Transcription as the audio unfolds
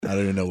I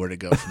don't even know where to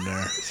go from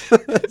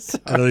there.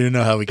 I don't even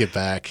know how we get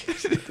back.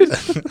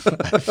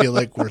 I feel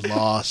like we're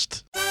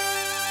lost.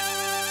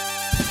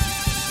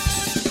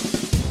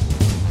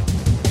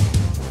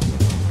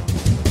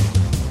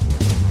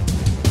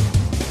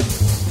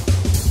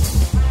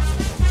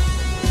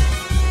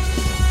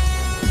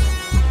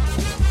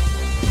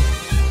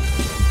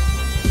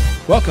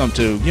 Welcome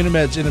to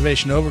Unimed's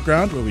Innovation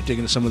Overground, where we dig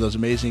into some of those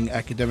amazing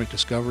academic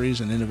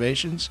discoveries and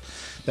innovations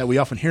that we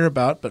often hear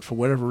about, but for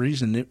whatever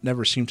reason, it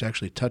never seem to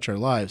actually touch our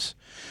lives.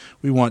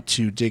 We want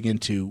to dig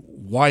into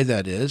why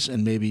that is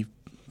and maybe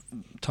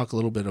talk a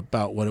little bit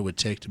about what it would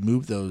take to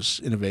move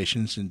those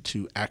innovations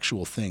into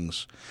actual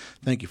things.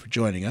 Thank you for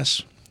joining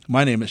us.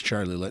 My name is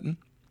Charlie Litton.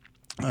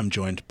 I'm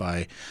joined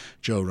by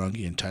Joe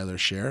Runge and Tyler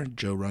Scher.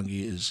 Joe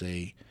Runge is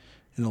a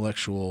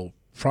intellectual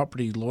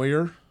property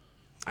lawyer.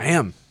 I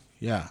am.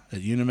 Yeah, at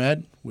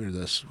Unimed,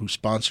 who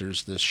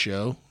sponsors this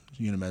show.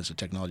 Unimed is a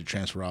technology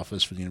transfer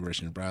office for the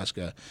University of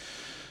Nebraska.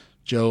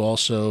 Joe,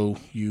 also,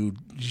 you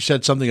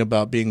said something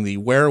about being the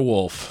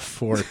werewolf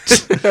for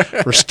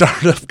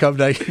Startup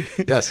Company.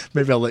 Yes.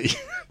 Maybe I'll let you.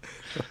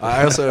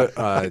 I also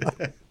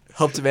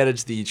help to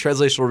manage the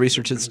Translational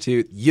Research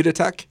Institute,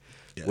 Unitech,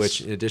 Yes. which,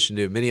 in addition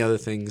to many other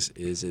things,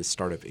 is a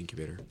startup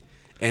incubator.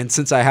 And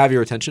since I have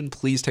your attention,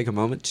 please take a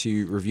moment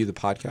to review the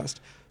podcast.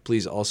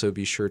 Please also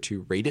be sure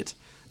to rate it.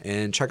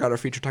 And check out our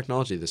feature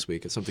technology this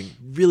week. It's something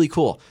really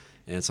cool,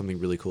 and it's something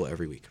really cool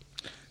every week.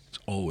 It's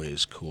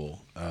always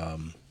cool.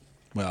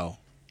 Well,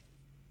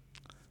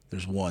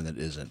 there's one that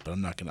isn't, but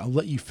I'll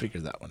let you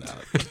figure that one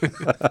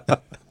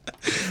out.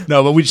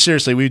 No, but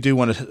we do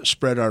want to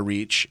spread our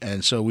reach,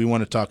 and so we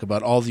want to talk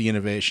about all the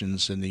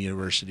innovations in the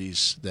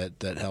universities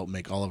that help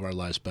make all of our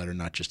lives better,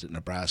 not just at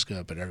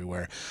Nebraska, but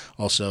everywhere.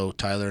 Also,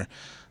 Tyler,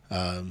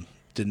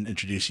 didn't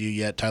introduce you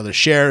yet. Tyler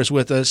Scher is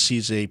with us.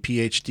 He's a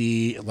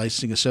PhD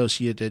licensing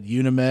associate at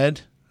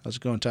Unimed. How's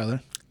it going,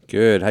 Tyler?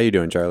 Good. How you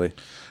doing, Charlie?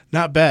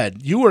 Not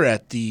bad. You were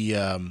at the,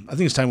 I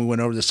think it's time we went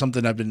over this,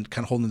 something I've been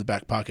kind of holding in the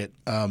back pocket.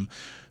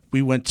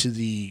 We went to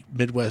the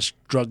Midwest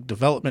Drug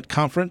Development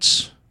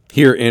Conference.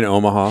 Here in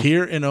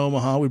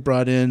Omaha. We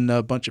brought in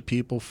a bunch of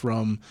people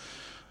from,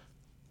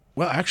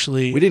 well,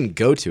 actually. We didn't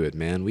go to it,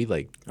 man. We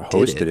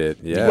hosted it.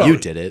 Yeah. Well, you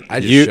did it. I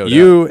just showed up.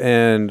 You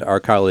and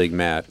our colleague,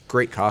 Matt.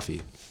 Great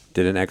coffee.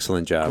 Did an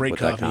excellent job with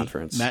coffee. that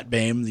conference. Matt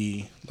Boehm,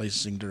 the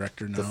licensing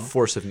director now. The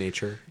force of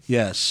nature.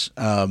 Yes.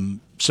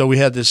 So we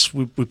had this,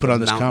 we put on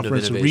this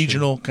conference, a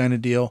regional kind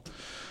of deal.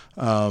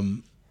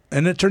 And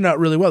it turned out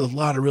really well. A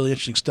lot of really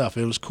interesting stuff.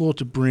 It was cool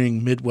to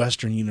bring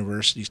Midwestern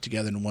universities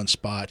together in one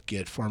spot,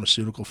 get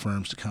pharmaceutical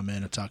firms to come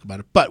in and talk about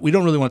it. But we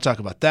don't really want to talk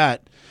about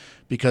that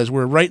because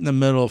we're right in the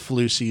middle of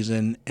flu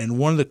season. And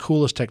one of the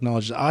coolest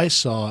technologies I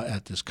saw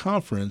at this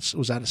conference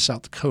was out of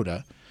South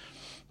Dakota.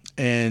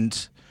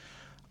 And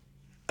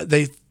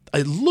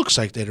it looks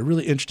like they had a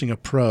really interesting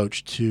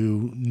approach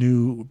to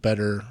new,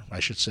 better,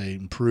 I should say,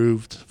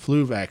 improved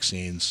flu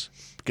vaccines.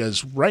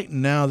 Because right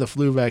now, the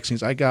flu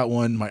vaccines, I got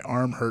one. My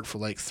arm hurt for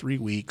like 3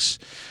 weeks,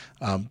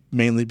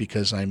 mainly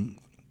because I'm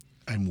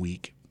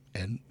weak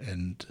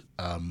and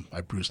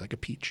I bruise like a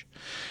peach.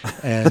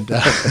 And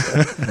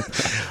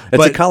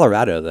it's a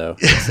Colorado, though.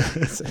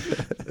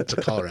 It's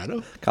a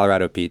Colorado?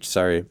 Colorado peach.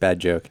 Sorry, bad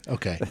joke.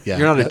 Okay, yeah.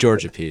 You're not a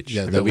Georgia peach.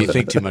 Yeah, we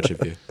think too much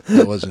of you.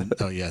 That wasn't.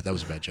 Oh yeah, that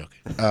was a bad joke.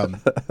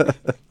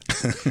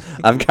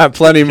 I've got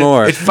plenty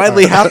more. It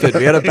finally happened.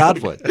 We had a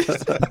bad one.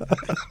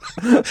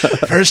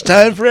 First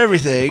time for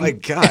everything. Oh my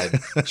God.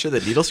 Sure,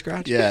 the needle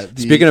scratch? Yeah.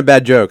 Speaking of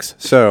bad jokes,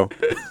 so.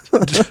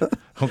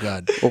 Oh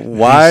God.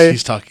 Why?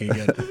 He's talking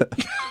again.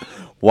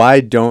 Why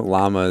don't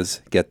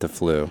llamas get the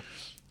flu?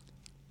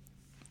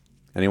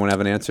 Anyone have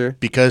an answer?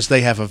 Because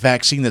they have a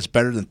vaccine that's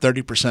better than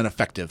 30%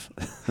 effective.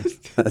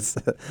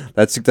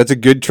 That's a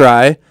good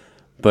try,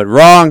 but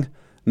wrong.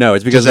 No,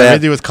 it's because they have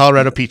to do with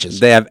Colorado peaches.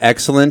 They have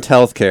excellent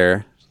health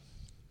care.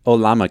 Oh,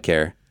 llama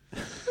care.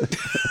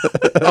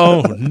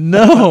 Oh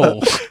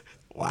no!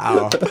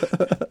 Wow.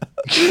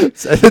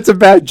 It's a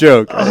bad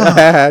joke. I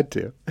had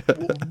to.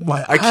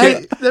 I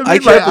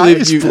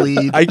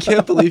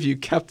can't believe you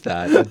kept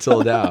that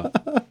until now.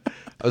 I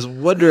was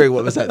wondering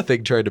what was that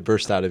thing trying to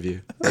burst out of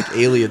you, like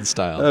alien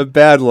style. A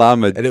bad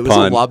llama and it was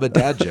pun. a llama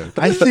dad joke.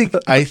 I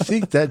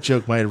think that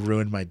joke might have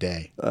ruined my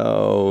day.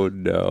 Oh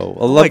no!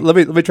 Well, let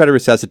me try to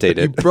resuscitate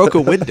it. You broke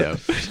a window.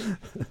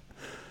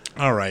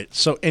 All right.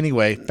 So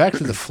anyway, back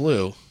to the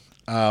flu.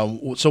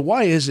 So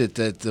why is it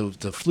that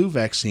the flu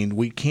vaccine,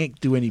 we can't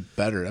do any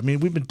better? I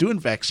mean, we've been doing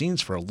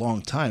vaccines for a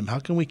long time. How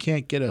come we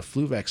can't get a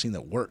flu vaccine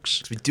that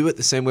works? We do it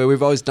the same way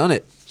we've always done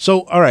it.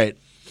 So, all right.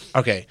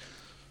 Okay.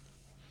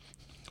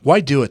 Why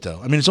do it, though?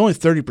 I mean, it's only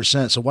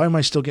 30%, so why am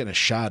I still getting a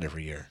shot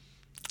every year?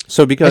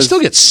 So because I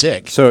still get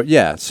sick. So,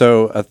 yeah.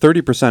 So a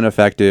 30%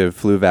 effective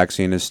flu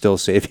vaccine is still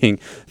saving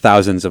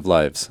thousands of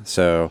lives.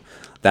 So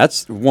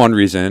that's one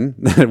reason,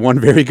 one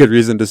very good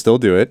reason to still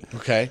do it.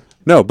 Okay.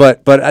 No,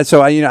 but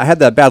so I had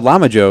that bad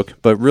llama joke,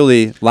 but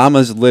really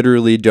llamas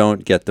literally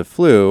don't get the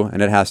flu,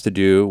 and it has to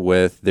do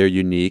with their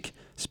unique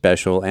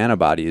special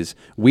antibodies.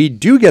 We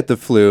do get the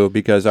flu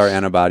because our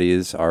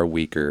antibodies are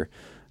weaker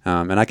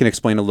And I can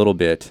explain a little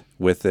bit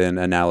with an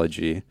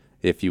analogy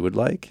if you would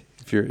like.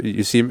 If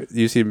you seem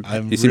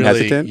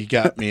hesitant. You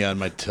got me on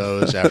my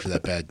toes after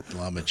that bad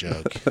llama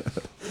joke.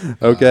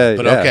 Okay,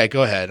 okay,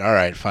 go ahead. All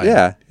right, fine.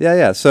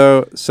 Yeah.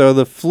 So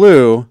the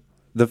flu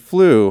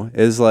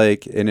is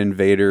like an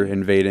invader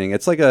invading.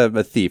 It's like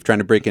a thief trying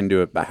to break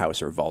into a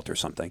house or a vault or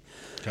something.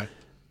 Okay.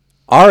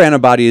 Our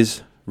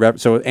antibodies,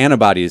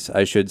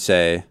 I should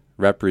say,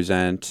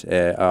 represent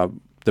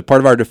the part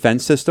of our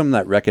defense system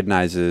that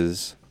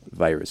recognizes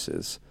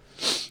viruses.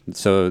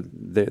 So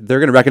they're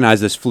going to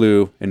recognize this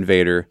flu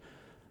invader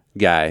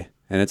guy,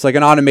 and it's like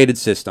an automated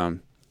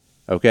system,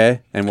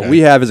 okay? And what we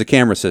have is a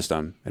camera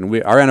system,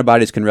 and our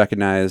antibodies can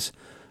recognize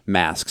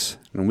masks,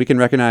 and we can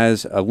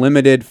recognize a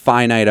limited,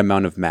 finite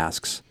amount of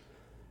masks.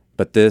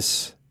 But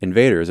this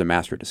invader is a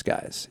master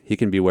disguise. He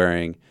can be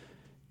wearing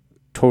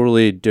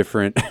totally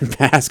different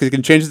masks. He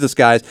can change his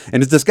disguise,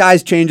 and his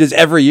disguise changes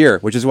every year,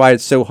 which is why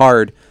it's so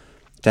hard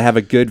to have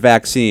a good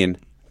vaccine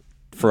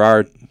for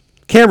our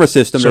camera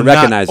system to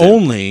recognize it. Not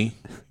only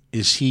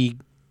is he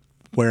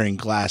wearing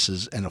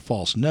glasses and a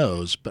false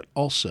nose, but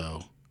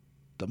also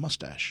the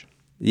mustache.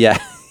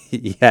 Yeah.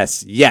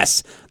 Yes.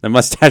 The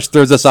mustache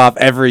throws us off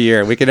every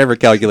year. We can never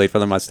calculate for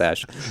the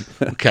mustache.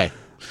 Okay.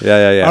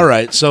 Yeah. All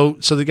right. So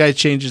the guy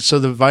changes. So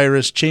the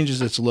virus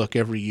changes its look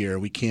every year.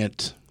 We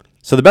can't.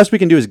 So the best we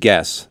can do is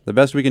guess. The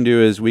best we can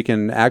do is we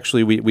can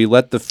actually we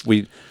let the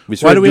we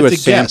sort Why do of we do have a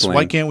to guess? sampling.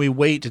 Why can't we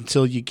wait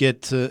until you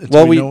get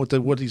until we know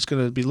what he's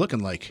going to be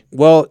looking like?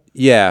 Well,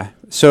 yeah.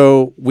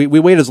 So we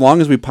wait as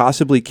long as we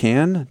possibly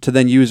can to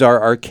then use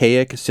our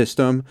archaic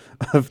system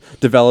of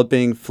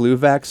developing flu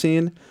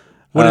vaccine.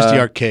 What is the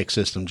archaic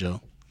system,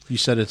 Joe? You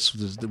said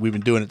we've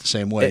been doing it the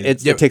same way.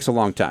 It takes a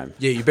long time.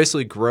 Yeah, you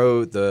basically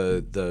grow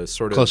the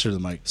sort of closer to the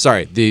mic.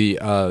 Sorry, the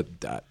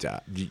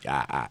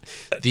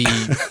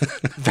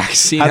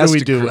vaccine. How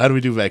do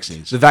we do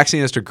vaccines? The vaccine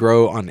has to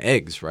grow on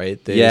eggs,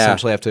 right? They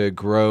essentially have to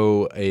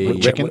grow a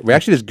chicken. We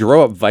actually just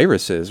grow up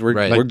viruses. We're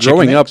right. we're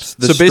growing up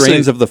the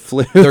strains of the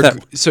flu.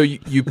 So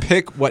you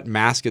pick what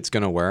mask it's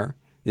going to wear.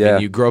 Yeah.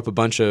 And you grow up a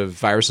bunch of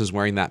viruses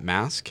wearing that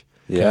mask.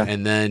 Yeah.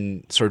 And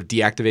then sort of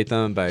deactivate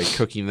them by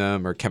cooking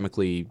them or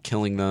chemically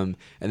killing them,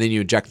 and then you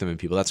inject them in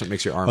people. That's what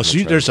makes your arm. Oh, so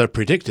there's a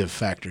predictive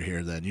factor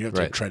here. Then you have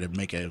to try to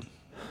make a.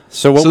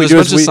 So what we there's do a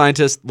bunch is of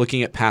scientists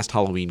looking at past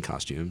Halloween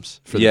costumes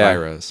for the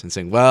virus and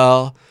saying,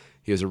 well,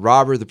 he was a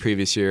robber the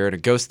previous year and a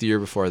ghost the year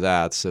before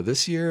that. So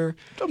this year,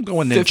 I'm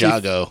going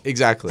Ninjago.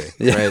 Exactly.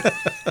 Yeah. Right.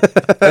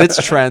 And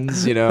it's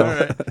trends,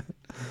 Right.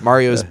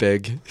 Mario's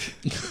big.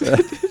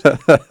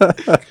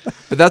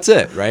 But that's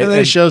it, right? And then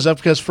he shows up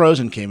because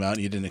Frozen came out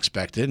and you didn't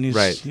expect it, and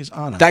he's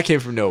on it. That came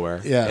from nowhere.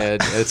 Yeah.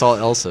 And it's all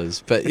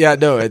Elsa's. But yeah,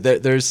 no,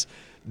 there's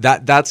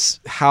that's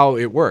how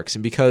it works.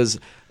 And because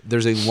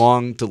there's a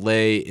long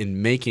delay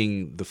in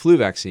making the flu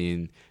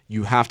vaccine,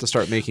 you have to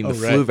start making the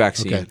flu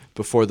vaccine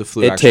before the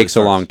flu It takes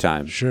a long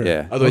time. Sure.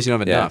 Yeah. Otherwise you don't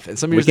have enough. And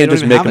some we years can't they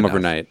just don't make even them have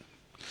overnight.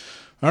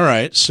 All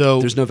right. So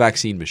there's no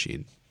vaccine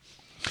machine.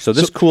 So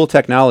this cool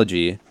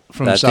technology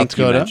from that South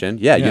Dakota, you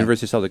mentioned,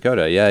 University of South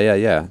Dakota,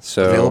 yeah.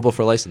 So available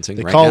for licensing.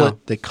 They right call now.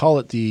 it. They call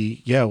it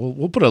the. Yeah,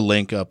 we'll put a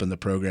link up in the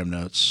program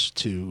notes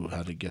to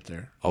how to get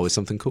there. Always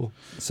something cool.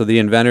 So the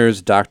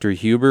inventors, Dr.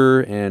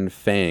 Huber and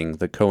Fang,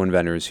 the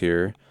co-inventors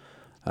here.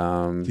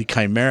 The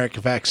chimeric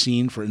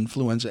vaccine for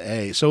influenza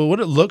A. So what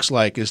it looks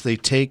like is they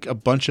take a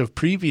bunch of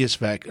previous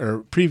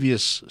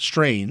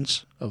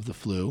strains of the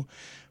flu,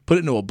 put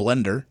it into a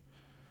blender,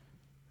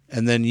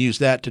 and then use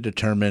that to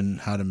determine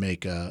how to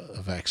make a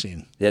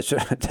vaccine. Yeah, sure.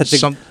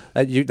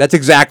 That's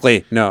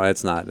exactly. No,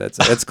 it's not.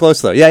 It's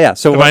close though. Yeah.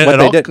 So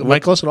Am I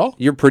close at all?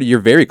 You're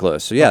very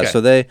close. So yeah.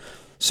 Okay.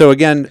 So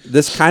again,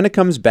 this kind of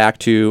comes back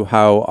to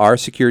how our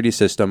security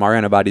system, our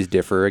antibodies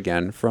differ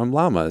again from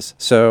llamas.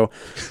 So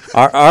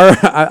I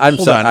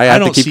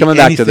have to keep coming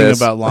back to this.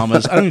 About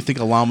llamas. I don't even think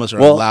llamas are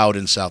allowed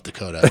in South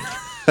Dakota.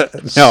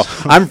 No,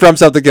 I'm from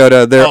South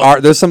Dakota.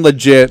 There's some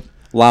legit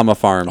llama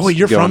farms. Oh,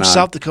 you're from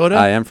South Dakota?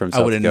 I am from South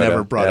Dakota. I would have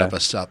never brought up a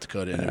South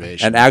Dakota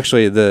innovation. And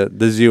actually,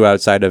 the zoo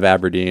outside of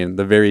Aberdeen,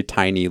 the very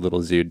tiny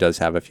little zoo, does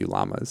have a few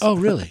llamas. Oh,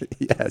 really?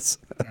 Yes.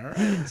 All right.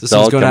 So this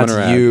one's going out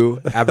to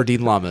you,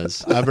 Aberdeen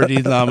Llamas.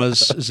 Aberdeen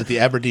Llamas is at the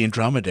Aberdeen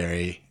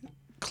Dromedary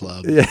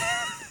Club. Yeah.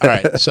 All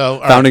right. So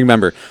founding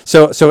member.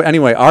 So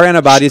anyway, our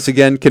antibodies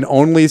again can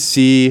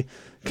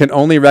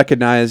only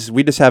recognize.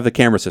 We just have the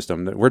camera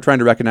system. We're trying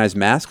to recognize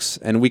masks,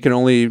 and we can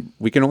only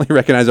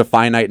recognize a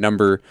finite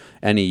number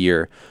any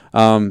year.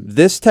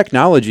 This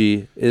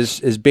technology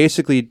is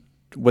basically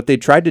what they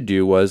tried to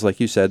do was,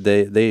 like you said,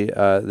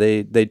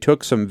 they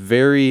took some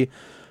very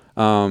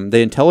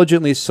they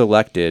intelligently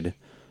selected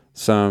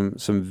some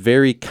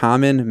very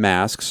common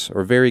masks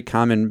or very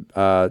common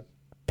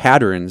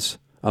patterns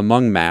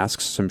among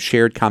masks, some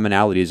shared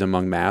commonalities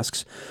among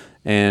masks,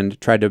 and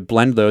tried to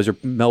blend those or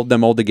meld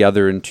them all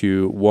together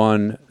into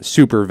one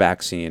super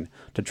vaccine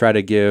to try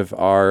to give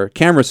our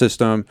camera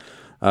system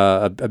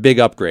a big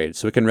upgrade.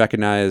 So it can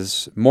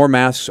recognize more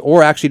masks,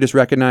 or actually just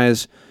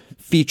recognize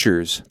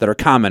features that are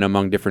common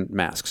among different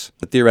masks.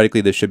 But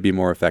theoretically, this should be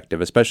more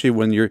effective, especially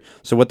when you're.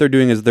 So what they're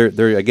doing is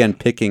they're again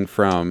picking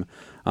from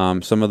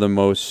some of the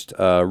most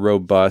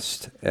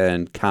robust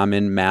and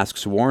common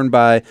masks worn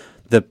by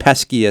the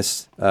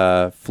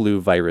peskiest flu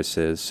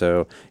viruses.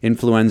 So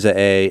influenza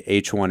A,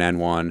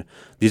 H1N1.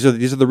 These are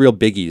the real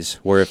biggies.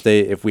 Where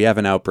if we have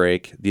an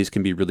outbreak, these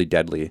can be really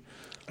deadly.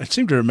 I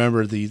seem to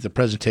remember the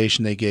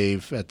presentation they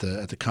gave at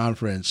the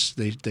conference.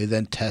 They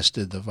then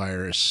tested the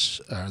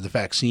virus, the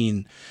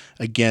vaccine,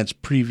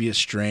 against previous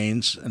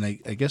strains, and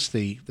I guess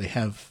they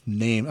have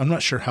name. I'm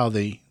not sure how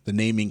the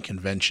naming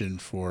convention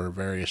for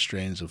various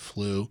strains of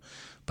flu,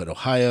 but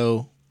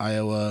Ohio,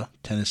 Iowa,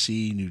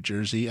 Tennessee, New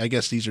Jersey. I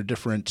guess these are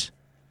different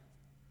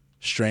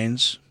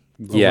strains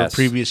over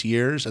previous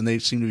years, and they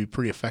seem to be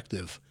pretty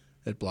effective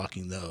at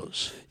blocking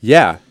those.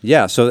 Yeah.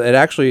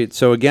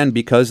 So again,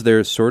 because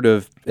they're sort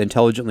of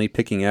intelligently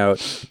picking out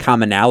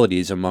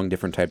commonalities among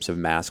different types of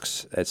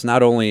masks, it's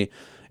not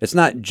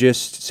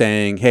just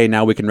saying, hey,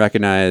 now we can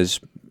recognize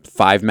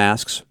 5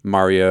 masks,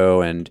 Mario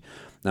and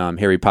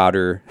Harry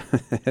Potter,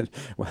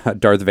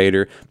 Darth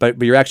Vader,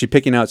 but you're actually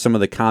picking out some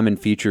of the common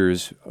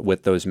features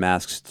with those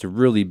masks to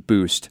really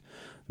boost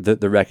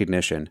the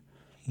recognition.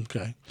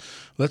 Okay.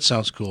 Well, that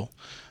sounds cool.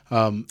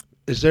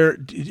 Is there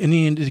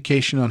any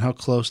indication on how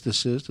close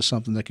this is to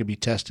something that could be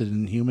tested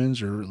in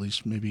humans, or at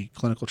least maybe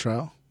clinical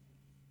trial?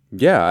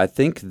 Yeah, I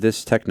think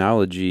this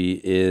technology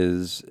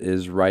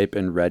is ripe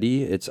and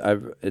ready. It's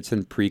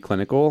in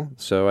preclinical,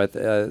 so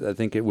I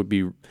think it would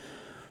be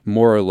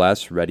more or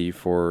less ready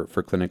for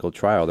clinical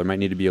trial. There might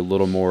need to be a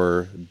little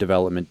more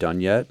development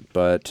done yet,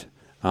 but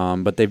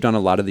they've done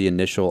a lot of the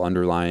initial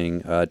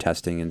underlying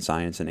testing in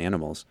science and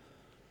animals.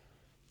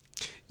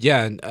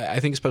 Yeah, and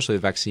I think especially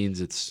with vaccines,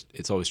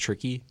 it's always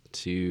tricky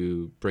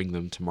to bring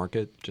them to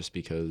market, just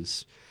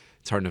because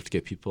it's hard enough to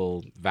get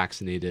people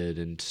vaccinated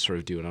and to sort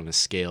of do it on a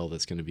scale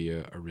that's going to be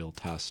a real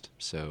test.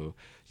 So,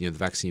 the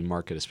vaccine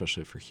market,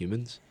 especially for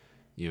humans,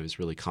 is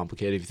really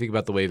complicated. If you think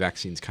about the way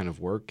vaccines kind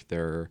of work,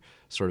 they're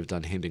sort of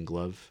done hand in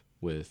glove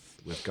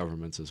with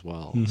governments as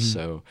well. Mm-hmm.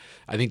 So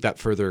I think that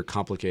further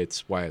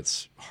complicates why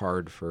it's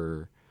hard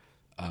for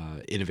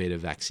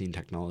innovative vaccine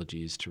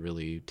technologies to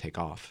really take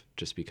off,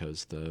 just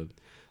because the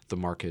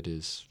market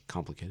is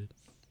complicated.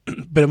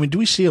 But do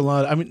we see a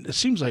lot? It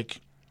seems like,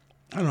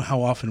 I don't know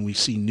how often we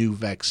see new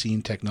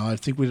vaccine technology. I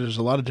think there's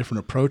a lot of different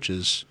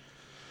approaches.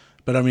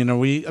 But we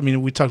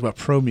talked about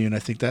ProMune. I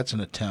think that's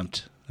another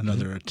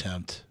mm-hmm.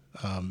 attempt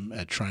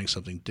at trying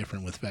something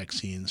different with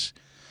vaccines.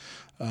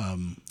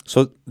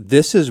 So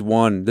this is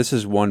one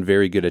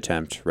very good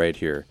attempt right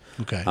here.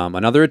 Okay.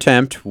 Another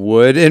attempt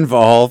would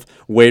involve,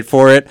 wait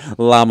for it,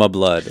 llama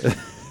blood.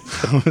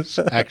 I was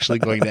actually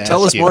going to ask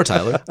Tell us more,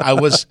 Tyler. I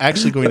was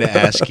actually going to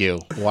ask you,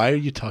 why are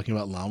you talking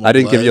about llama blood? I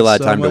didn't give you a lot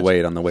of time to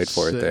wait on the wait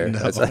for it there. No.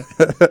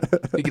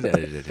 You can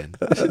edit it in.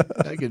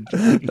 I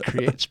can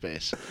create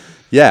space.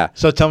 Yeah.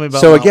 So tell me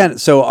about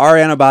So our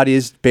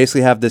antibodies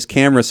basically have this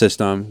camera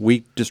system.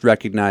 We just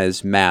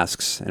recognize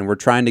masks, and we're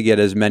trying to get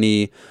as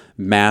many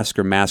mask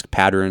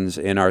patterns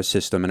in our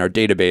system, in our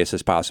database,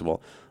 as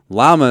possible.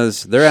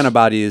 Llamas, their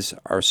antibodies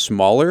are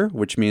smaller,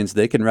 which means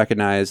they can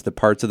recognize the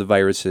parts of the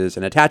viruses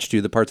and attach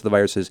to the parts of the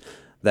viruses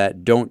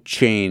that don't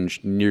change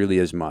nearly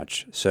as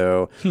much.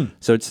 So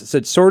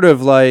it's sort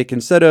of like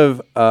instead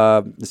of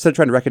trying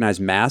to recognize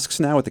masks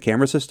now with the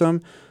camera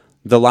system,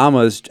 the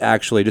llamas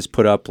actually just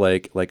put up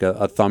like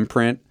a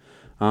thumbprint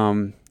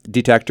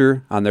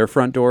detector on their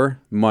front door.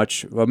 A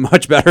much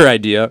better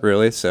idea,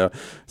 really. So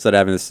instead of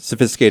having this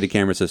sophisticated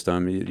camera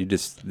system, you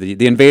just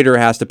the invader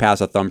has to pass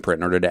a thumbprint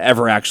in order to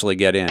ever actually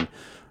get in,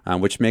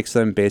 which makes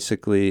them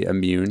basically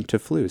immune to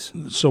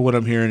flus. So what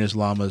I'm hearing is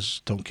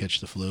llamas don't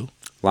catch the flu.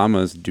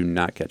 Llamas do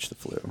not catch the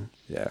flu.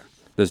 Yeah.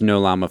 There's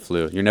no llama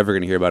flu. You're never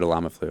going to hear about a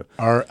llama flu.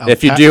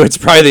 If you do, it's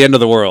probably the end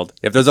of the world.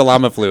 If there's a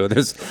llama flu,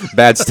 there's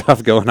bad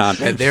stuff going on.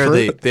 And they're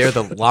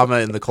the llama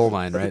in the coal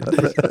mine, right?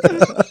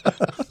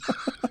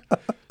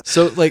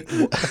 So,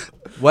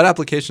 what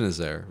application is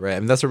there,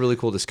 right? That's a really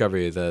cool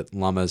discovery that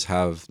llamas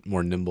have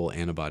more nimble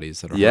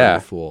antibodies that are harder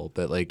to fool.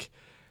 But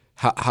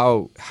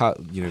how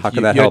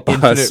could that help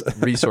us?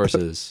 Infinite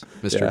resources,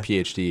 Mr.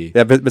 PhD.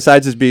 Yeah, but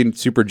besides just being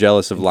super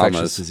jealous of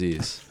llamas,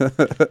 disease.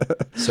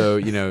 So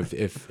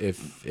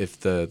if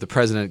the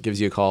president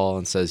gives you a call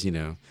and says,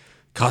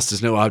 cost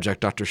is no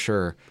object, Dr.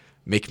 Scher,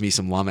 make me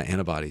some llama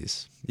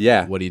antibodies.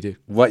 Yeah. What do you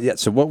do?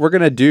 So what we're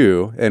going to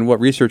do, and what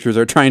researchers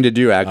are trying to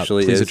do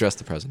actually please address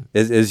the president.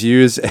 Is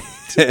use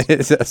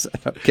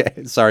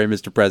okay, sorry,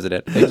 Mr.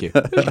 President. Thank you.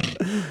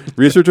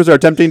 Researchers are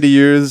attempting to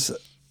use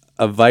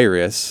a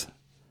virus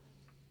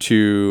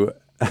to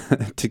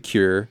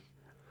cure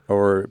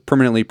or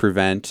permanently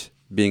prevent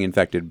being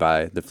infected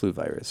by the flu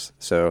virus.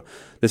 So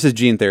this is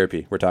gene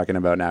therapy we're talking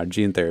about now.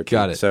 Gene therapy.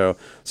 Got it. So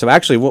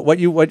actually, what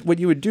you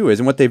would do is,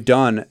 and what they've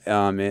done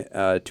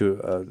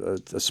to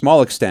a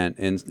small extent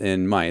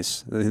in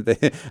mice.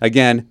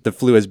 Again, the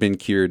flu has been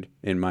cured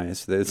in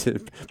mice. It's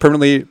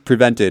permanently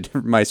prevented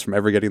mice from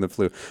ever getting the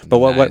flu. But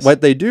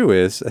what they do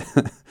is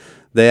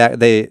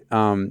they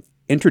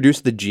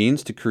introduce the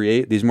genes to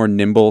create these more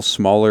nimble,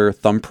 smaller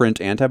thumbprint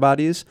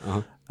antibodies.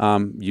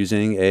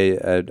 Using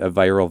a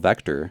viral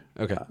vector.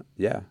 Okay.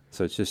 Yeah.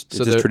 So it's just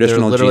they're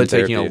traditional literally gene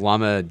taking therapy. a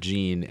llama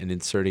gene and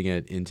inserting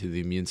it into the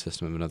immune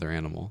system of another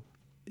animal.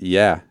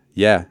 Yeah.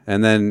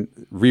 And then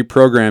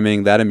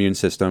reprogramming that immune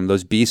system,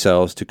 those B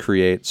cells, to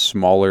create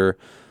smaller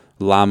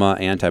llama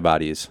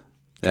antibodies.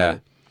 Yeah.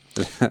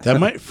 That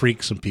might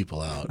freak some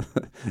people out.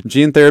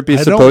 Gene therapy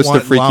is supposed to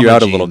freak you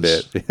out a little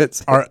bit.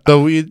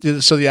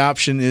 So the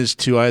option is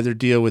to either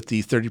deal with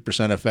the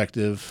 30%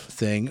 effective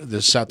thing,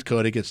 the South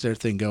Dakota gets their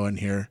thing going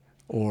here,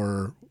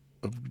 or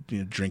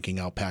drinking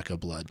alpaca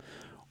blood.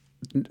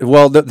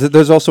 Well,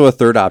 there's also a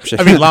third option.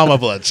 I mean, llama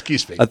blood.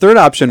 Excuse me. A third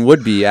option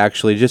would be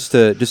actually just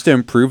to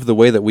improve the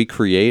way that we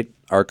create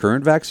our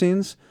current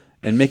vaccines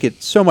and make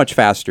it so much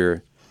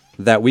faster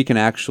that we can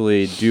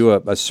actually do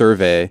a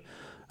survey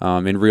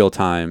in real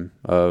time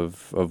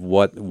of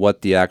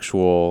what the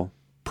actual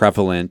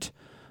prevalent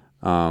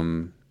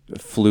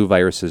flu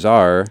viruses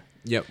are.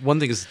 Yeah, one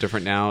thing that's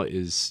different now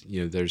is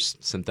there's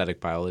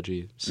synthetic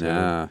biology,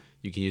 so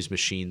you can use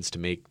machines to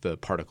make the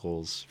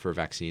particles for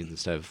vaccines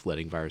instead of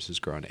letting viruses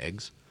grow on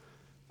eggs.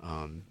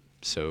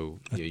 So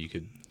you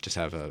could just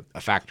have a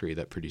factory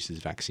that produces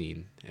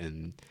vaccine,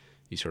 and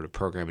you sort of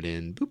program it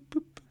in, boop,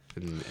 boop,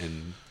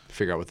 and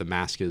figure out what the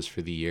mask is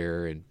for the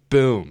year, and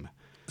boom.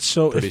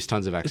 So produce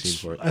tons of vaccines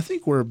for it. I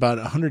think we're about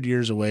 100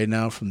 years away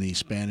now from the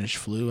Spanish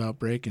flu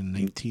outbreak in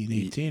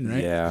 1918,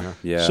 right?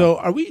 Yeah. So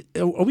are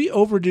we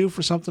overdue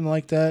for something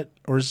like that,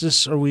 or is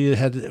this? Have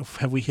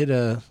we hit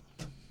a?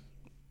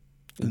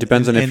 It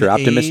depends on if you're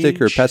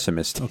optimistic or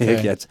pessimistic.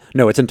 Okay.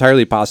 It's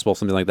entirely possible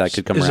something like that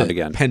could come around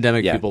again.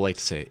 Pandemic people like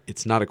to say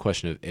it's not a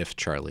question of if,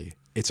 Charlie.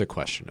 It's a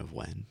question of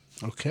when.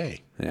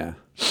 Okay. Yeah.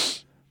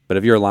 But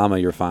if you're a llama,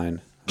 you're fine.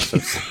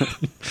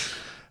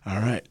 All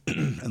right.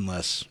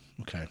 Unless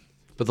okay.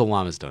 But the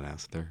llamas don't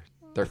ask.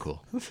 They're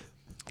cool.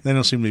 They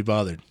don't seem to be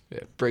bothered.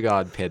 Yeah, bring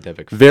on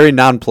pandemic. Very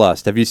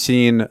nonplussed. Have you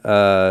seen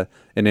an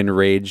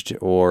enraged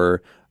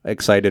or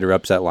excited or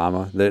upset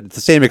llama? It's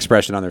the same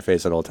expression on their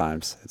face at all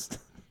times.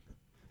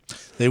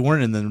 They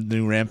weren't in the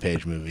new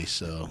Rampage movie,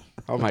 so.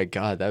 Oh my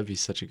God, that would be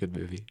such a good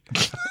movie.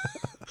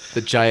 The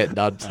giant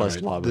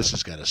nonplussed llama. This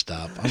has got to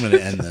stop. I'm going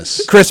to end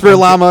this. CRISPR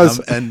llamas.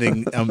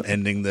 I'm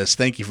ending this.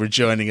 Thank you for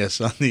joining us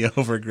on the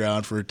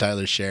Overground. For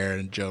Tyler Scher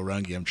and Joe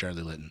Runge, I'm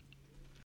Charlie Litton.